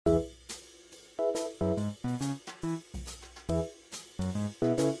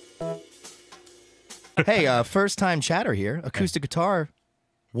Hey, first time chatter here. Acoustic guitar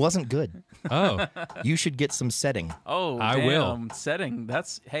wasn't good. Oh. You should get some setting. Oh, I damn. will. Setting.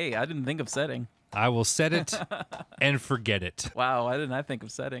 Hey, I didn't think of setting. I will set it and forget it. Wow, why didn't I think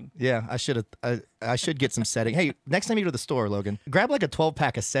of setting? Yeah, I should have. I should get some setting. Hey, next time you go to the store, Logan, grab like a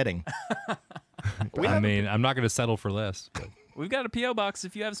 12-pack of setting. I mean, I'm not going to settle for less. But. We've got a P.O. box.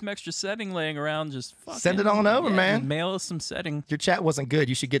 If you have some extra setting laying around, just send it on over, man. Mail us some setting. Your chat wasn't good.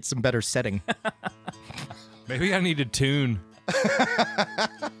 You should get some better setting. Maybe I need to tune.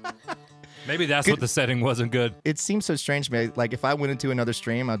 Maybe that's what the setting wasn't good. It seems so strange to me. Like, if I went into another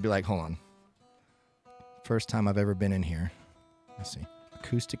stream, I'd be like, hold on. First time I've ever been in here. Let's see.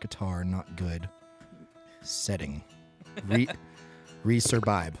 Acoustic guitar, not good. Setting.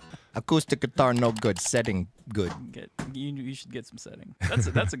 SURBIBE. Acoustic guitar, no good. Setting, good. You should get some setting.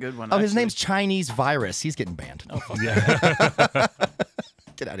 That's a good one. Oh, his name's Chinese Virus. He's getting banned. Oh, fuck. Yeah.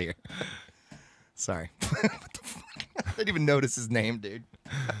 Get out of here. Sorry. What the fuck? I didn't even notice his name, dude.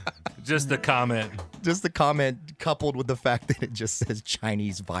 Just the comment. Just the comment coupled with the fact that it just says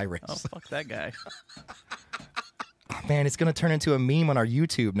Chinese Virus. Oh, fuck that guy. Oh, man, it's going to turn into a meme on our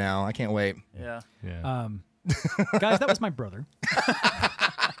YouTube now. I can't wait. Yeah. Yeah. Guys, that was my brother.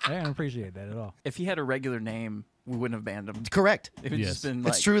 I don't appreciate that at all. If he had a regular name, we wouldn't have banned him. Correct. It would just been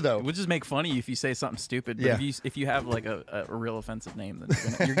like, it's true, though. It would just make fun of you if you say something stupid. But Yeah. if you have like a real offensive name,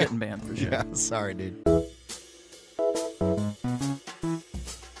 then you're getting banned for sure. Yeah, sorry, dude.